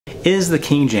Is the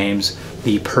King James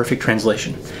the perfect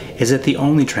translation? Is it the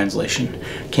only translation?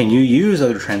 Can you use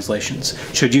other translations?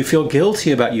 Should you feel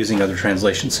guilty about using other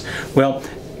translations? Well,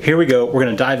 here we go. We're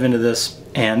going to dive into this,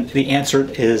 and the answer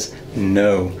is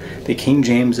no. The King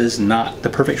James is not the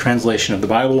perfect translation of the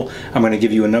Bible. I'm going to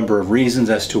give you a number of reasons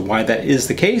as to why that is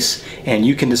the case, and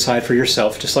you can decide for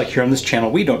yourself. Just like here on this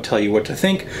channel, we don't tell you what to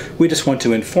think. We just want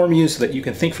to inform you so that you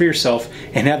can think for yourself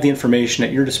and have the information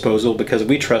at your disposal, because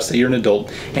we trust that you're an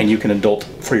adult and you can adult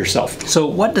for yourself. So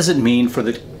what does it mean for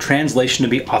the translation to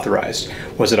be authorized?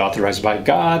 Was it authorized by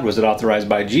God? Was it authorized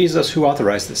by Jesus? Who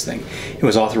authorized this thing? It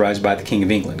was authorized by the King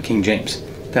of England, King James.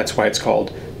 That's why it's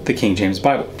called the King James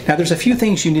Bible. Now, there's a few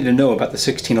things you need to know about the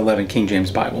 1611 King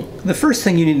James Bible. The first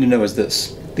thing you need to know is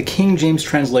this: the King James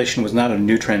translation was not a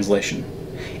new translation.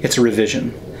 It's a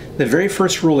revision. The very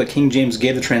first rule that King James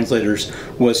gave the translators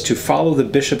was to follow the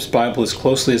bishop's Bible as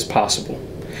closely as possible.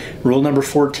 Rule number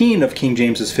 14 of King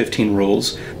James's 15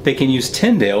 rules: they can use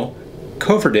Tyndale,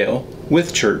 Coverdale,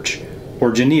 Whitchurch,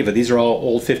 or Geneva. These are all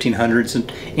old 1500s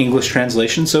and English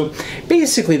translations. So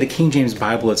basically the King James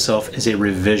Bible itself is a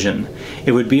revision.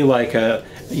 It would be like the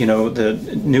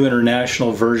New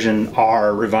International Version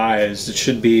R revised. It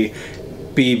should be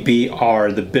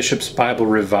BBR, the Bishop's Bible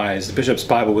Revised. The Bishop's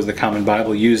Bible was the common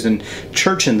Bible used in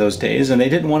church in those days, and they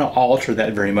didn't want to alter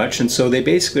that very much, and so they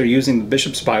basically are using the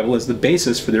Bishop's Bible as the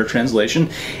basis for their translation.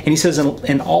 And he says,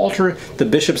 and alter the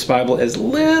Bishop's Bible as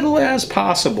little as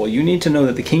possible. You need to know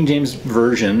that the King James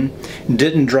Version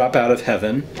didn't drop out of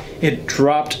heaven. It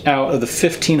dropped out of the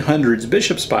 1500s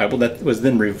Bishop's Bible that was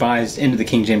then revised into the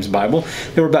King James Bible.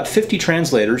 There were about 50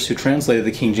 translators who translated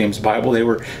the King James Bible. They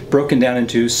were broken down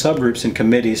into subgroups and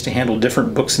committees to handle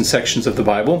different books and sections of the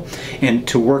Bible, and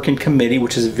to work in committee,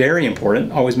 which is very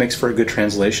important, always makes for a good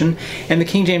translation. And the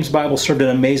King James Bible served an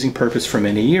amazing purpose for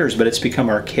many years, but it's become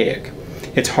archaic.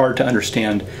 It's hard to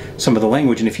understand some of the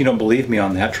language, and if you don't believe me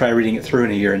on that, try reading it through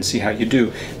in a year and see how you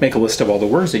do. Make a list of all the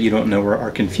words that you don't know or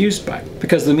are confused by,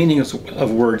 because the meanings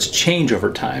of words change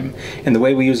over time, and the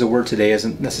way we use a word today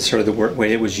isn't necessarily the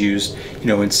way it was used, in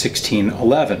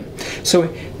 1611.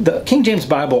 So the King James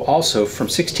Bible also, from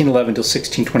 1611 to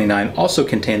 1629, also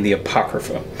contained the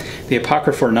Apocrypha. The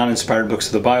Apocrypha are non-inspired books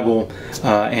of the Bible,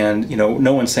 and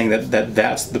no one's saying that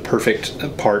that's the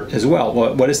perfect part as well.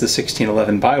 What is the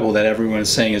 1611 Bible that everyone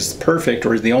is saying is perfect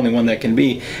or is the only one that can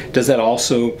be? Does that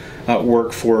also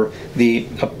work for the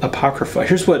Apocrypha?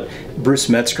 Here's what Bruce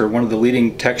Metzger, one of the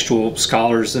leading textual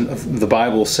scholars of the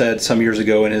Bible, said some years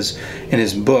ago in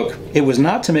his book. It was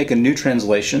not to make a new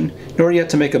translation, nor yet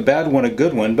to make a bad one a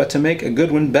good one, but to make a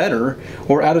good one better,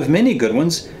 or out of many good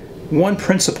ones, one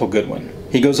principal good one.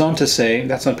 He goes on to say,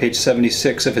 that's on page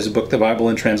 76 of his book, The Bible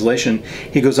in Translation,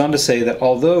 he goes on to say that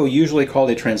although usually called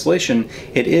a translation,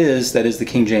 it is, that is the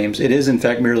King James, it is in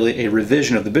fact merely a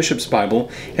revision of the Bishop's Bible,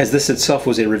 as this itself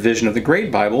was a revision of the Great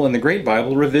Bible, and the Great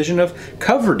Bible a revision of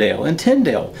Coverdale and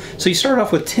Tyndale. So you start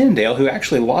off with Tyndale, who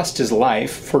actually lost his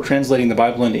life for translating the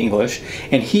Bible into English,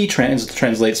 and he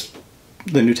translates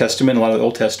the New Testament, a lot of the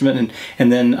Old Testament,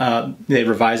 and then they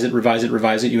revise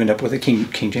it, you end up with a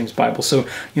King James Bible. So,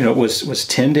 was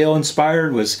Tyndale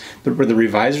inspired? Were the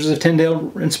revisers of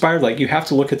Tyndale inspired? Like, you have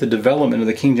to look at the development of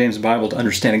the King James Bible to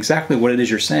understand exactly what it is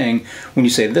you're saying when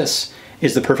you say this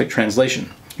is the perfect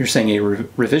translation. You're saying a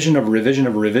revision of a revision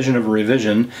of a revision of a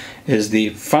revision is the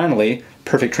finally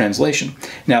perfect translation.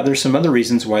 Now, there's some other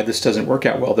reasons why this doesn't work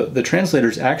out well. The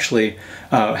translators actually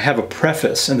have a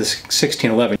preface in this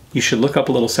 1611. You should look up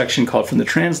a little section called From the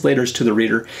Translators to the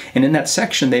Reader, and in that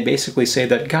section they basically say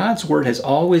that God's Word has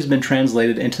always been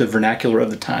translated into the vernacular of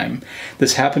the time.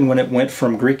 This happened when it went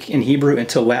from Greek and Hebrew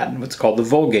into Latin, what's called the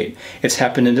Vulgate. It's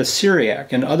happened into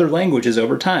Syriac and other languages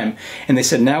over time. And they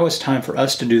said, now it's time for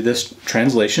us to do this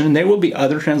translation, and there will be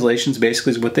other translations,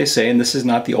 basically is what they say, and this is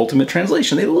not the ultimate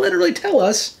translation. They literally tell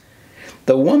us,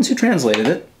 the ones who translated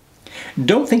it,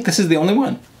 don't think this is the only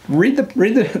one. Read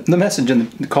the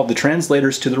message called The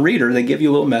Translators to the Reader. They give you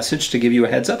a little message to give you a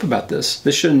heads up about this.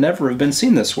 This should never have been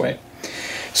seen this way.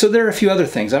 So there are a few other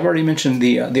things. I've already mentioned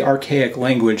the archaic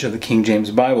language of the King James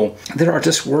Bible. There are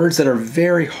just words that are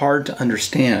very hard to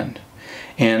understand.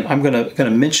 And I'm going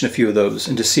to mention a few of those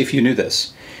and just see if you knew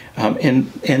this. In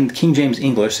King James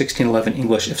English, 1611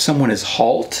 English, if someone is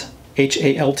halt,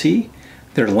 H-A-L-T,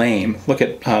 they're lame. Look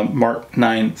at Mark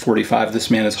 9:45. This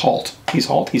man is halt. He's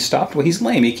halt. He's stopped. Well, he's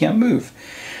lame. He can't move.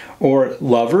 Or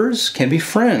lovers can be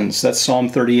friends. That's Psalm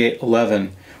 38:11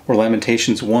 or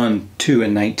Lamentations 1:2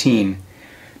 and 19.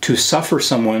 To suffer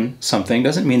someone something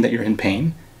doesn't mean that you're in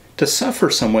pain. To suffer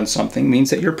someone something means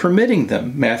that you're permitting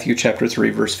them. Matthew chapter 3,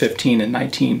 verse 15 and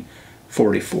 19.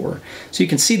 44. So you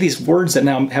can see these words that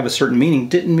now have a certain meaning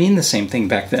didn't mean the same thing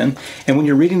back then. And when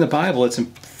you're reading the Bible, it's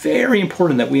very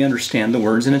important that we understand the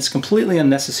words, and it's completely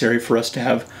unnecessary for us to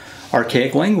have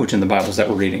archaic language in the Bibles that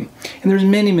we're reading. And there's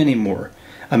many, many more.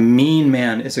 A mean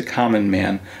man is a common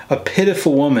man. A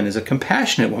pitiful woman is a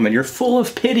compassionate woman. You're full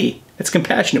of pity. It's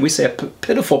compassionate. We say a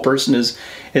pitiful person is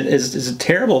a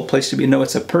terrible place to be. No,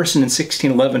 it's a person in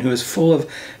 1611 who is full of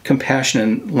compassion.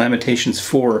 In Lamentations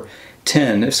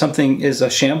 4:10. If something is a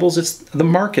shambles, it's the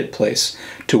marketplace.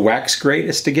 To wax great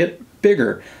is to get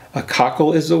bigger. A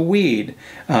cockle is a weed.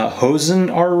 Hosen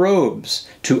are robes.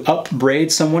 To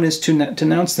upbraid someone is to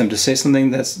denounce them, to say something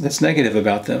that's negative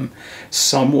about them.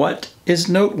 Somewhat is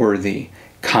noteworthy.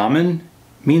 Common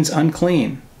means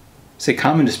unclean. Say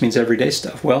common just means everyday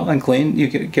stuff. Well, unclean, you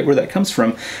get where that comes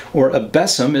from. Or a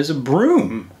besom is a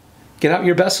broom. Get out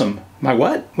your besom. My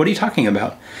what? What are you talking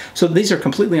about? So these are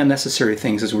completely unnecessary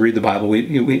things as we read the Bible.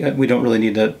 We don't really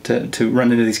need to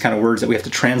run into these kind of words that we have to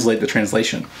translate the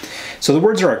translation. So the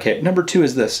words are archaic. Number two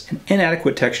is this,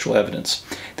 inadequate textual evidence.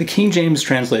 The King James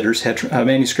translators had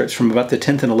manuscripts from about the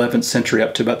 10th and 11th century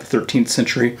up to about the 13th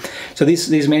century. So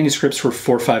these manuscripts were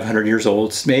 400 or 500 years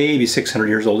old, maybe 600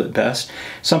 years old at best.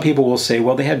 Some people will say,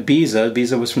 well, they had Beza.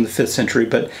 Beza was from the 5th century,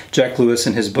 but Jack Lewis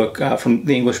in his book, From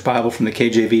the English Bible, From the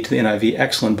KJV to the NIV,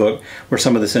 excellent book, where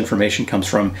some of this information comes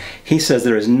from. He says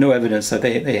there is no evidence that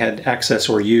they had access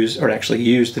or actually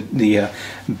used the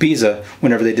Beza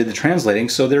whenever they did the translating.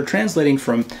 So they're translating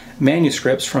from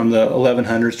manuscripts from the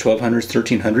 1100s, 1200s,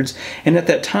 1300s, and at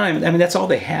that time, I mean, that's all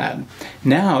they had.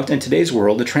 Now, in today's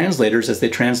world, the translators, as they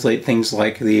translate things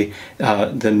like the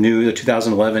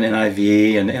 2011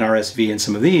 NIV and NRSV and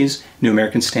some of these, New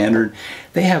American Standard,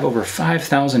 they have over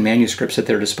 5,000 manuscripts at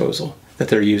their disposal that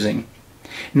they're using.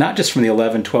 Not just from the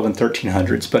 11, 12, and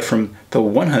 1300s, but from the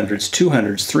 100s,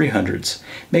 200s, 300s.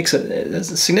 Makes a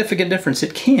significant difference.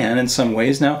 It can in some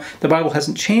ways. Now, the Bible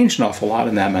hasn't changed an awful lot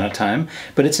in that amount of time,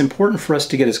 but it's important for us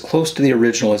to get as close to the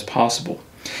original as possible.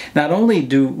 Not only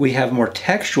do we have more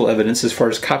textual evidence as far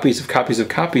as copies of copies of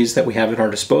copies that we have at our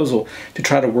disposal to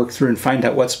try to work through and find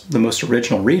out what's the most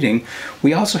original reading,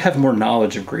 we also have more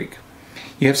knowledge of Greek.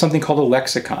 You have something called a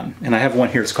lexicon, and I have one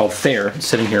here. It's called Thayer,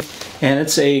 sitting here, and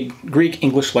it's a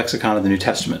Greek-English lexicon of the New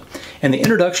Testament. In the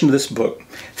introduction to this book,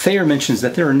 Thayer mentions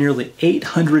that there are nearly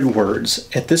 800 words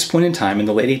at this point in time, in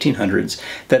the late 1800s,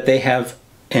 that they have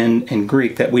in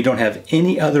Greek that we don't have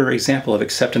any other example of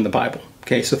except in the Bible.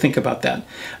 Okay, so think about that.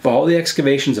 Of all the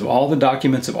excavations, of all the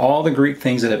documents, of all the Greek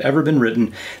things that have ever been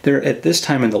written, there at this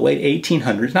time in the late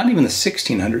 1800s, not even the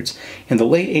 1600s, in the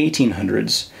late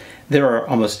 1800s, there are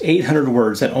almost 800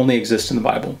 words that only exist in the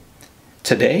Bible.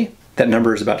 Today, that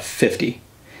number is about 50.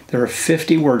 There are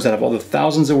 50 words out of all the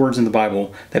thousands of words in the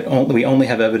Bible that we only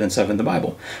have evidence of in the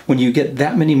Bible. When you get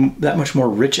that much more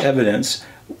rich evidence,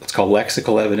 it's called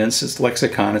lexical evidence, it's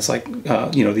lexicon, it's like,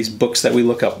 these books that we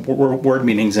look up word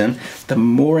meanings in, the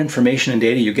more information and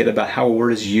data you get about how a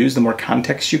word is used, the more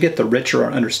context you get, the richer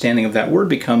our understanding of that word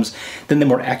becomes, then the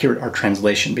more accurate our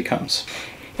translation becomes.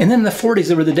 And then in the 40s,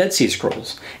 there were the Dead Sea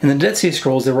Scrolls. In the Dead Sea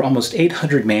Scrolls, there were almost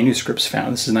 800 manuscripts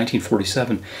found. This is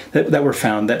 1947, that were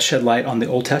found that shed light on the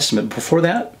Old Testament. Before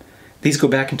that, these go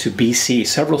back into BC,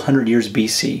 several hundred years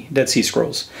BC, Dead Sea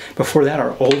Scrolls. Before that,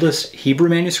 our oldest Hebrew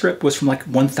manuscript was from like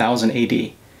 1000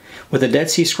 AD. With the Dead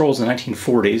Sea Scrolls in the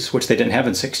 1940s, which they didn't have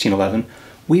in 1611,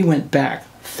 we went back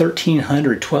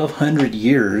 1,300, 1,200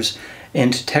 years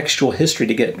into textual history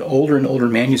to get older and older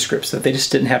manuscripts that they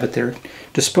just didn't have at their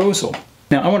disposal.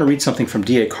 Now, I want to read something from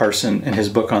D.A. Carson in his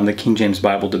book on the King James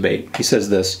Bible debate. He says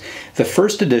this: the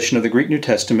first edition of the Greek New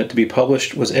Testament to be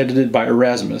published was edited by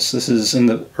Erasmus. This is in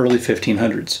the early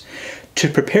 1500s. To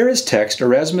prepare his text,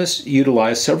 Erasmus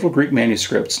utilized several Greek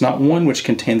manuscripts, not one which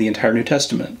contained the entire New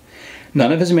Testament.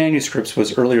 None of his manuscripts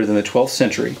was earlier than the 12th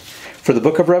century. For the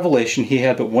book of Revelation, he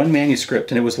had but one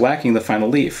manuscript, and it was lacking the final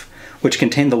leaf, which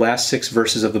contained the last 6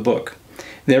 verses of the book.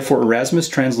 Therefore, Erasmus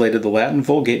translated the Latin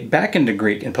Vulgate back into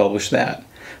Greek and published that.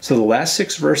 So the last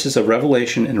 6 verses of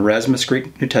Revelation in Erasmus'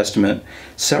 Greek New Testament,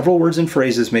 several words and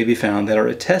phrases may be found that are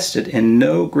attested in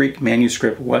no Greek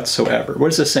manuscript whatsoever. What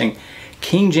is this saying?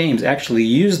 King James actually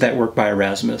used that work by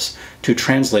Erasmus to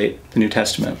translate the New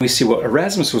Testament. We see what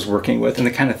Erasmus was working with and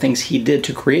the kind of things he did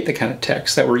to create the kind of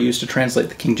texts that were used to translate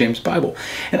the King James Bible.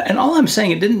 And all I'm saying,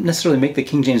 it didn't necessarily make the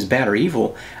King James bad or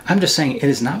evil. I'm just saying it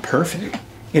is not perfect.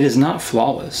 It is not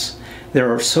flawless.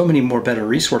 There are so many more better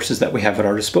resources that we have at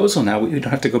our disposal now. We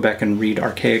don't have to go back and read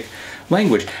archaic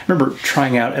language. I remember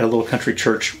trying out at a little country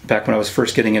church back when I was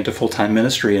first getting into full-time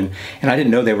ministry, and I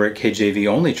didn't know they were a KJV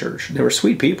only church. They were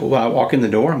sweet people. I walk in the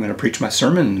door, I'm going to preach my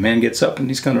sermon, and the man gets up and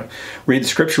he's going to read the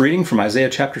scripture reading from Isaiah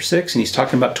chapter 6, and he's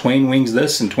talking about twain wings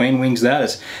this and twain wings that.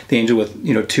 It's the angel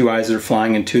with, 2 eyes that are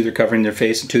flying, and 2 that are covering their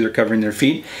face, and 2 that are covering their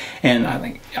feet. And I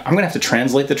think, I'm going to have to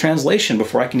translate the translation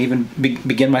before I can even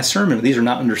begin my sermon. These are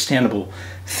not understandable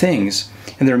things.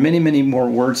 And there are many, many more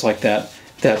words like that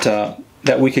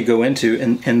we could go into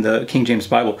in the King James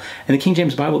Bible. In the King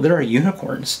James Bible, there are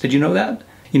unicorns. Did you know that?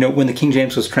 When the King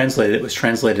James was translated, it was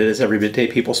translated as everyday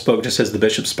people spoke, just as the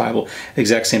Bishop's Bible, the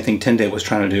exact same thing Tyndale was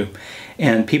trying to do.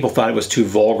 And people thought it was too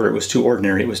vulgar, it was too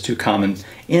ordinary, it was too common.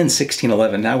 In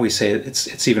 1611, now we say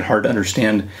it's even hard to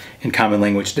understand in common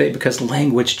language today because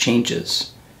language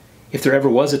changes. If there ever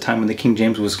was a time when the King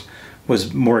James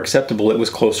was more acceptable, it was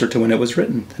closer to when it was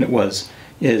written than it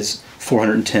is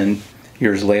 410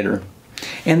 years later.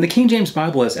 And the King James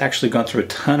Bible has actually gone through a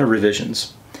ton of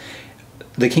revisions.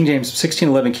 The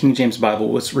 1611 King James Bible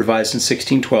was revised in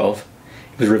 1612.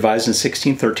 It was revised in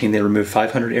 1613. They removed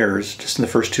 500 errors just in the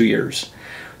first 2 years.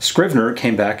 Scrivener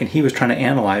came back and he was trying to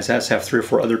analyze, as have 3 or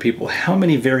 4 other people, how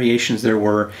many variations there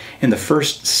were in the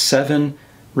first 7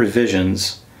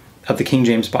 revisions of the King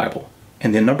James Bible.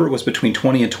 And the number was between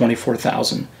 20 and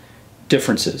 24,000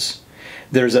 differences.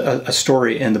 There's a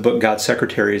story in the book God's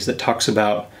Secretaries that talks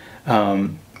about,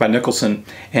 by Nicholson,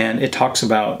 and it talks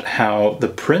about how the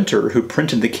printer who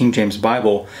printed the King James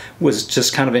Bible was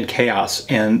just kind of in chaos,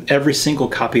 and every single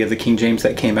copy of the King James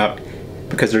that came out,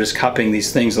 because they're just copying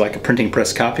these things like a printing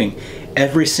press copying,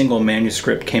 every single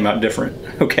manuscript came out different.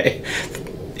 Okay,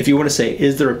 if you want to say,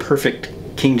 is there a perfect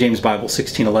King James Bible,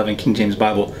 1611 King James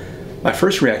Bible? My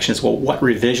first reaction is, well, what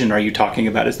revision are you talking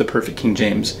about as the perfect King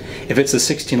James? If it's the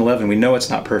 1611, we know it's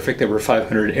not perfect. There were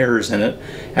 500 errors in it.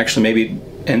 Actually, maybe,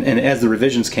 and as the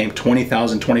revisions came,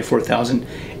 20,000, 24,000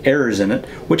 errors in it.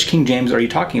 Which King James are you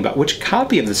talking about? Which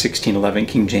copy of the 1611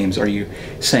 King James are you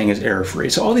saying is error-free?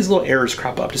 So all these little errors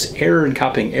crop up, just error in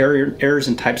copying, errors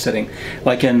in typesetting.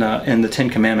 Like in the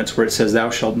 10 Commandments where it says, thou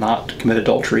shalt not commit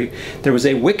adultery. There was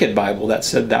a wicked Bible that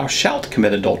said, thou shalt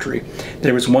commit adultery.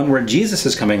 There was one where Jesus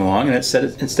is coming along, and instead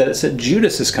it said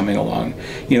Judas is coming along.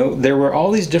 There were all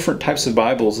these different types of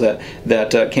Bibles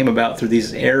that came about through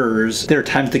these errors. There are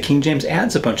times the King James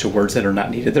adds a bunch of words that are not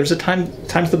needed. There's times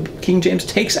the King James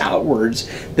takes out words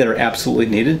that are absolutely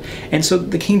needed. And so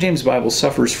the King James Bible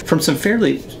suffers from some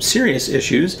fairly serious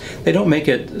issues. They don't make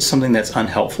it something that's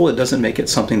unhelpful. It doesn't make it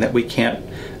something that we can't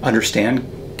understand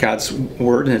God's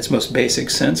Word in its most basic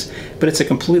sense, but it's a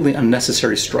completely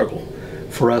unnecessary struggle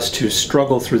for us to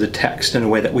struggle through the text in a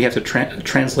way that we have to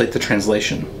translate the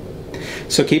translation.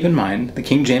 So keep in mind, the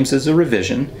King James is a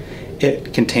revision.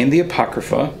 It contained the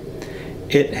Apocrypha.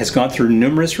 It has gone through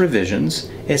numerous revisions.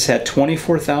 It's had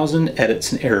 24,000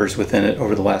 edits and errors within it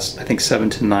over the last, I think, 7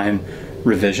 to 9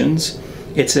 revisions.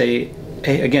 It's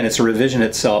again, it's a revision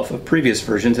itself of previous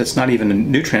versions. It's not even a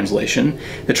new translation.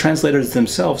 The translators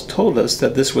themselves told us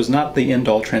that this was not the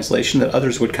end-all translation, that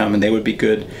others would come and they would be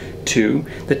good too.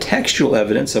 The textual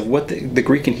evidence of what the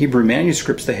Greek and Hebrew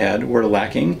manuscripts they had were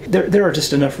lacking. There are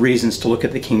just enough reasons to look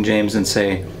at the King James and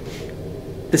say,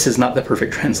 this is not the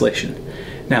perfect translation.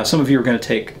 Now, some of you are going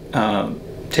to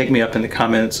take me up in the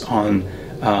comments on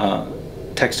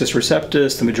Textus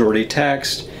Receptus, the majority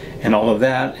text, and all of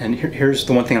that. And here's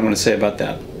the one thing I'm going to say about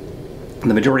that.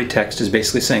 The majority text is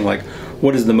basically saying, like,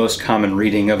 what is the most common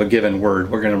reading of a given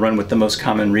word? We're going to run with the most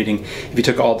common reading. If you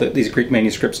took all these Greek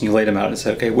manuscripts and you laid them out and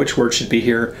said, okay, which word should be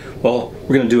here? Well,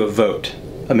 we're going to do a vote,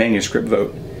 a manuscript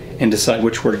vote, and decide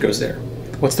which word goes there.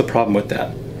 What's the problem with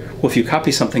that? Well, if you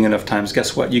copy something enough times,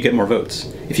 guess what? You get more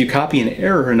votes. If you copy an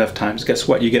error enough times, guess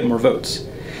what? You get more votes.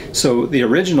 So the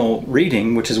original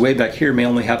reading, which is way back here, may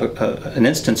only have an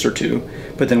instance or two,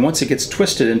 but then once it gets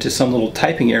twisted into some little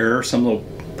typing error, some little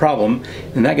problem,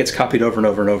 and that gets copied over and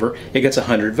over and over, it gets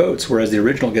 100 votes, whereas the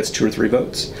original gets 2 or 3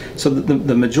 votes. So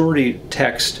the majority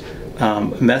text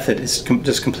method is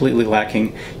just completely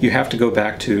lacking. You have to go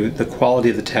back to the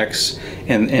quality of the text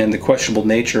and the questionable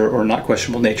nature or not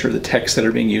questionable nature of the texts that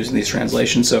are being used in these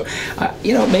translations. So,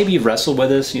 maybe you've wrestled with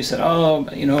this and you said, oh,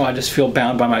 I just feel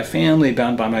bound by my family,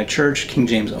 bound by my church, King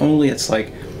James only. It's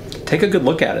like, take a good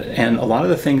look at it. And a lot of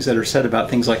the things that are said about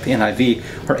things like the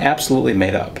NIV are absolutely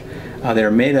made up.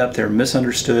 They're made up, they're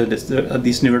misunderstood.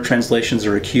 These newer translations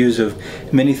are accused of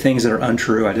many things that are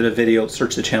untrue. I did a video,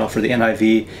 search the channel for the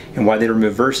NIV and why they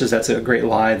remove verses. That's a great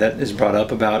lie that is brought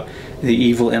up about the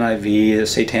evil NIV, the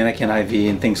satanic NIV,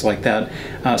 and things like that.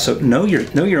 So know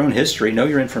your own history, know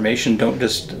your information. Don't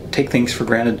just take things for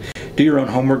granted. do your own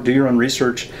homework, do your own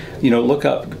research. Look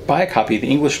up, buy a copy of the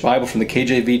English Bible from the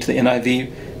KJV to the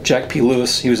NIV. Jack P.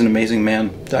 Lewis, he was an amazing man,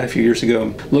 died a few years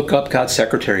ago. Look up God's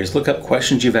secretaries. Look up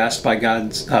questions you've asked by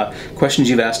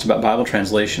questions you've asked about Bible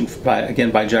translation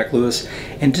by Jack Lewis,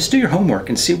 and just do your homework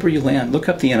and see where you land. Look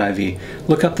up the NIV.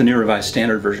 Look up the New Revised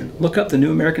Standard Version. Look up the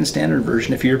New American Standard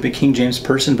Version. If you're a big King James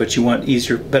person but you want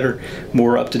easier, better,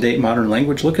 more up-to-date modern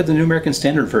language, look at the New American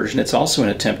Standard Version. It's also an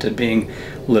attempt at being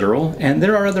literal, and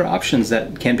there are other options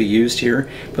that can be used here.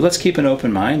 But let's keep an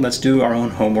open mind. Let's do our own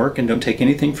homework and don't take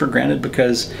anything for granted,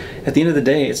 because at the end of the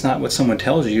day, it's not what someone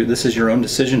tells you. This is your own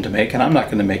decision to make, and I'm not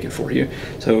going to make it for you.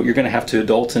 So you're going to have to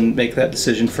adult and make that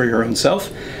decision for your own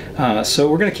self. So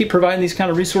we're going to keep providing these kind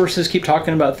of resources, keep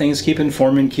talking about things, keep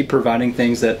informing, keep providing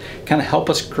things that kind of help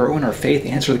us grow in our faith,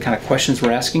 answer the kind of questions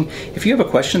we're asking. If you have a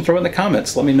question, throw it in the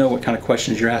comments. Let me know what kind of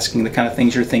questions you're asking, the kind of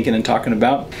things you're thinking and talking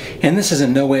about. And this is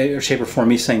in no way or shape or form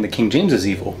me saying that King James is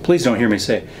evil. Please don't hear me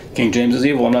say King James is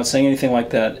evil. I'm not saying anything like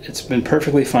that. It's been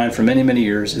perfectly fine for many, many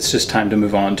years. It's just time to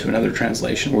move on to another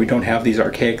translation where we don't have these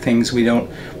archaic things. We're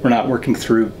not working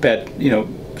through bad,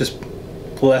 just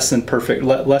less than perfect,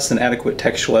 less than adequate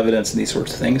textual evidence and these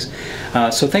sorts of things.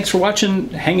 So thanks for watching.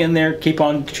 Hang in there. Keep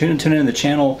on tuning in the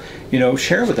channel.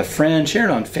 Share it with a friend. Share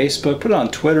it on Facebook. Put it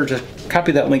on Twitter. Just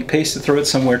copy that link, paste it, throw it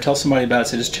somewhere. Tell somebody about it.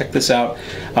 Say, just check this out.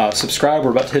 Subscribe. We're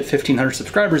about to hit 1,500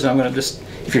 subscribers. I'm going to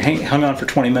if you're hung on for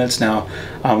 20 minutes now,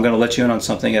 I'm going to let you in on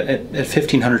something. At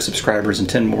 1,500 subscribers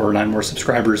and 9 more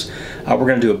subscribers, we're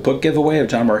going to do a book giveaway of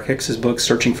John Mark Hicks's book,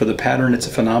 Searching for the Pattern. It's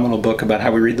a phenomenal book about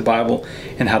how we read the Bible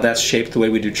and how that's shaped the way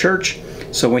we do church.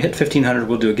 So when we hit 1,500,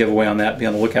 we'll do a giveaway on that. Be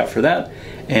on the lookout for that.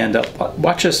 And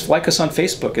like us on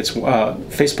Facebook. It's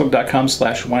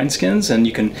facebook.com/wineskins, and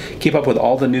you can keep up with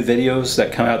all the new videos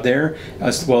that come out there,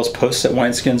 as well as posts at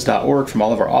wineskins.org from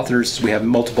all of our authors. We have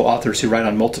multiple authors who write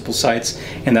on multiple sites,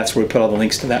 and that's where we put all the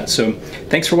links to that. So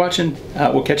thanks for watching.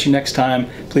 We'll catch you next time.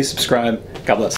 Please subscribe. God bless.